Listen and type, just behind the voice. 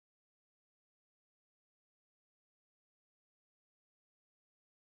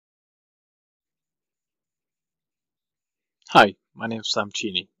Hi, my name is Sam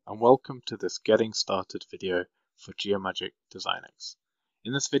Cheney, and welcome to this Getting Started video for Geomagic DesignX.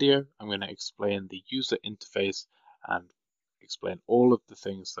 In this video, I'm going to explain the user interface and explain all of the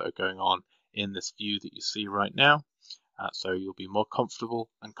things that are going on in this view that you see right now, so you'll be more comfortable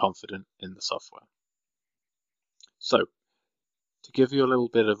and confident in the software. So, to give you a little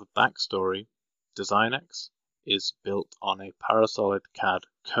bit of a backstory, DesignX is built on a Parasolid CAD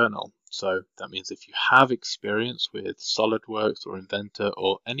kernel. So that means if you have experience with SolidWorks or Inventor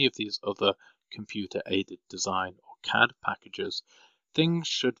or any of these other computer-aided design or CAD packages, things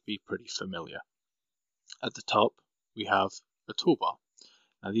should be pretty familiar. At the top, we have a toolbar.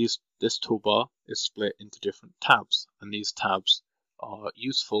 Now this toolbar is split into different tabs, and these tabs are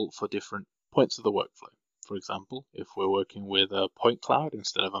useful for different points of the workflow. For example, if we're working with a point cloud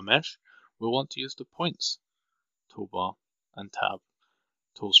instead of a mesh, we'll want to use the points toolbar and tab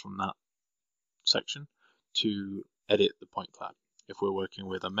tools from that section to edit the point cloud. If we're working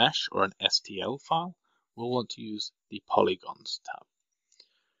with a mesh or an STL file, we'll want to use the polygons tab.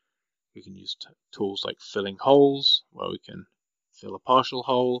 We can use tools like filling holes, where we can fill a partial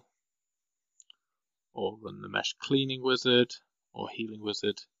hole, or run the mesh cleaning wizard or healing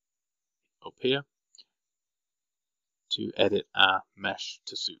wizard up here to edit our mesh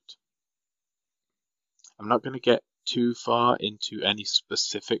to suit. I'm not going to get too far into any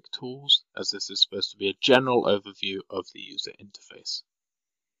specific tools, as this is supposed to be a general overview of the user interface.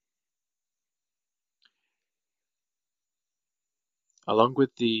 Along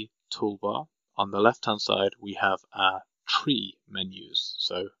with the toolbar, on the left-hand side, we have our tree menus.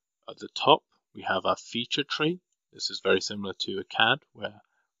 So at the top, we have our feature tree. This is very similar to a CAD, where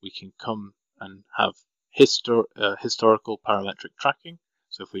we can come and have historical parametric tracking.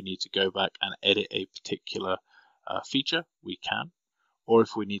 So if we need to go back and edit a particular feature, we can. Or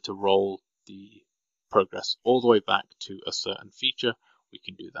if we need to roll the progress all the way back to a certain feature, we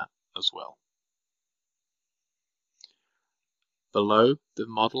can do that as well. Below the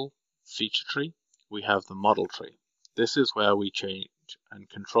model feature tree, we have the model tree. This is where we change and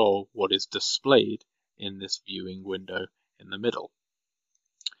control what is displayed in this viewing window in the middle.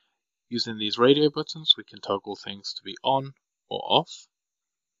 Using these radio buttons, we can toggle things to be on or off.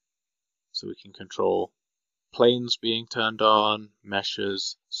 So we can control planes being turned on,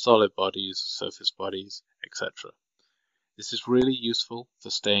 meshes, solid bodies, surface bodies, etc. This is really useful for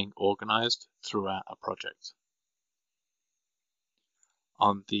staying organized throughout a project.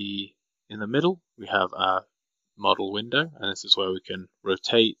 In the middle, we have our model window, and this is where we can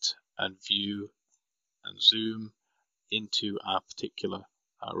rotate and view and zoom into our particular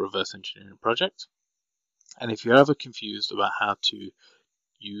reverse engineering project. And if you're ever confused about how to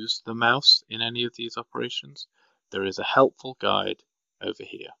use the mouse in any of these operations, there is a helpful guide over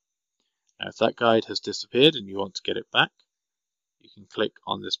here. Now, if that guide has disappeared and you want to get it back, you can click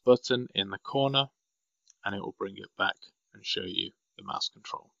on this button in the corner and it will bring it back and show you the mouse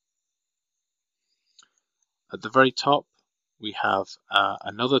control. At the very top, we have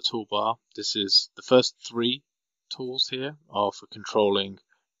another toolbar. This is the first three tools here are for controlling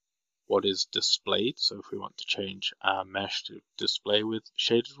what is displayed. So if we want to change our mesh to display with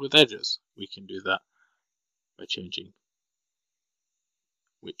shaded with edges, we can do that by changing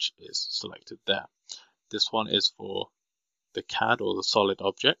which is selected there. This one is for the CAD or the solid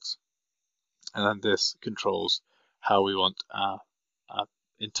objects, and then this controls how we want our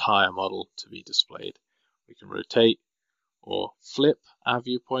entire model to be displayed. We can rotate or flip our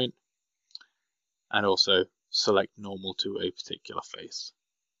viewpoint and also select normal to a particular face.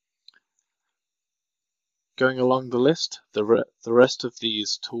 Going along the list, the rest of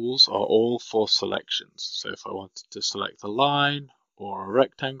these tools are all for selections. So if I wanted to select a line or a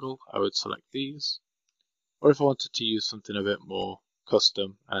rectangle, I would select these. Or if I wanted to use something a bit more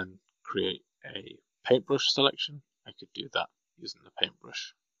custom and create a paintbrush selection, I could do that using the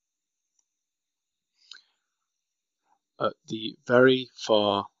paintbrush. At the very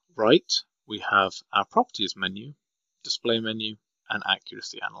far right, we have our properties menu, display menu, and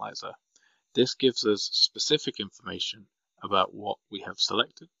accuracy analyzer. This gives us specific information about what we have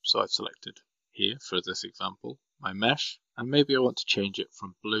selected. So I've selected here for this example my mesh, and maybe I want to change it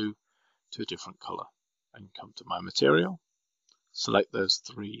from blue to a different color. I can come to my material, select those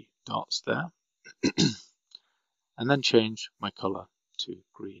three dots there, and then change my color to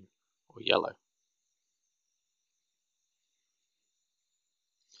green or yellow.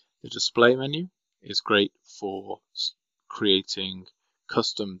 The display menu is great for creating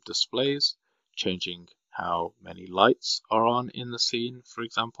custom displays, changing how many lights are on in the scene, for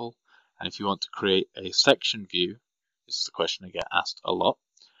example. And if you want to create a section view, this is a question I get asked a lot.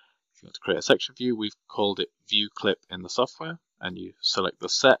 If If you want to create a section view, we've called it View Clip in the software, and you select the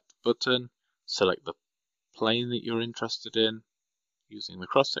Set button, select the plane that you're interested in using the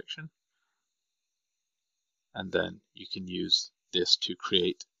cross section, and then you can use this to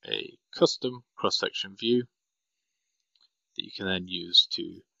create a custom cross section view that you can then use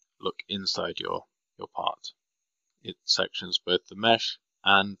to look inside your part. It sections both the mesh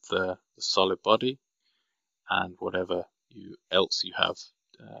and the solid body and whatever else you have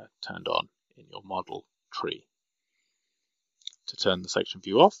turned on in your model tree. To turn the section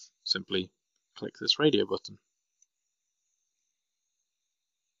view off, simply click this radio button.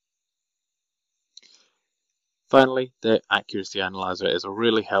 Finally, the Accuracy Analyzer is a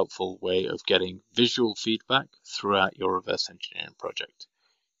really helpful way of getting visual feedback throughout your reverse engineering project.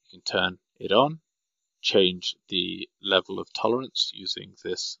 You can turn it on, change the level of tolerance using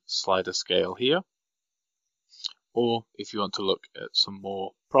this slider scale here, or if you want to look at some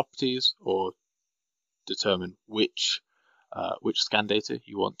more properties or determine which scan data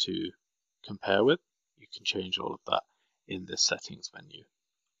you want to compare with, you can change all of that in this settings menu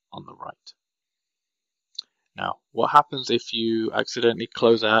on the right. Now, what happens if you accidentally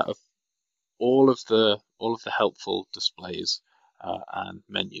close out of all of the helpful displays and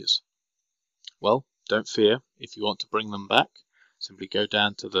menus? Well, don't fear. If you want to bring them back, simply go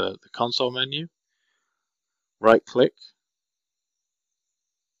down to the console menu, right-click.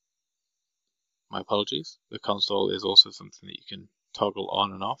 My apologies. The console is also something that you can toggle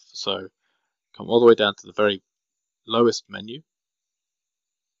on and off. So come all the way down to the very lowest menu,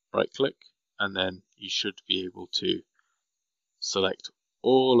 right-click, and then you should be able to select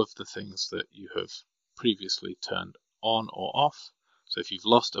all of the things that you have previously turned on or off. So if you've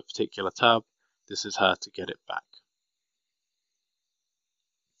lost a particular tab, this is how to get it back.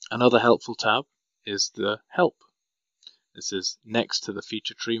 Another helpful tab is the Help. This is next to the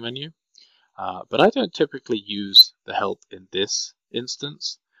Feature Tree menu, but I don't typically use the Help in this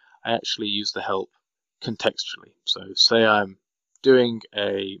instance. I actually use the Help contextually. So say I'm doing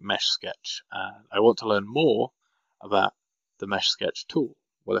a mesh sketch and I want to learn more about the mesh sketch tool.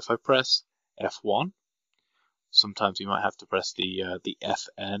 Well, if I press F1, sometimes you might have to press the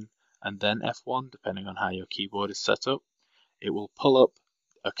Fn and then F1, depending on how your keyboard is set up. It will pull up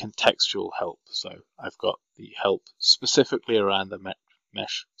a contextual help. So I've got the help specifically around the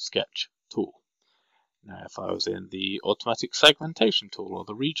mesh sketch tool. Now, if I was in the automatic segmentation tool or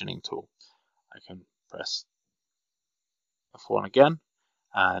the regioning tool, I can press F1 again,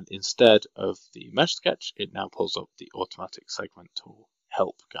 and instead of the mesh sketch, it now pulls up the automatic segment tool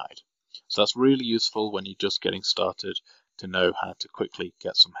help guide. So that's really useful when you're just getting started to know how to quickly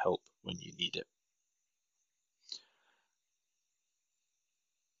get some help when you need it.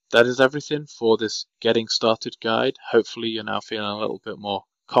 That is everything for this getting started guide. Hopefully you're now feeling a little bit more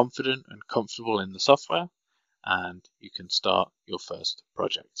confident and comfortable in the software, and you can start your first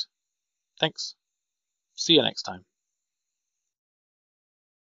project. Thanks. See you next time.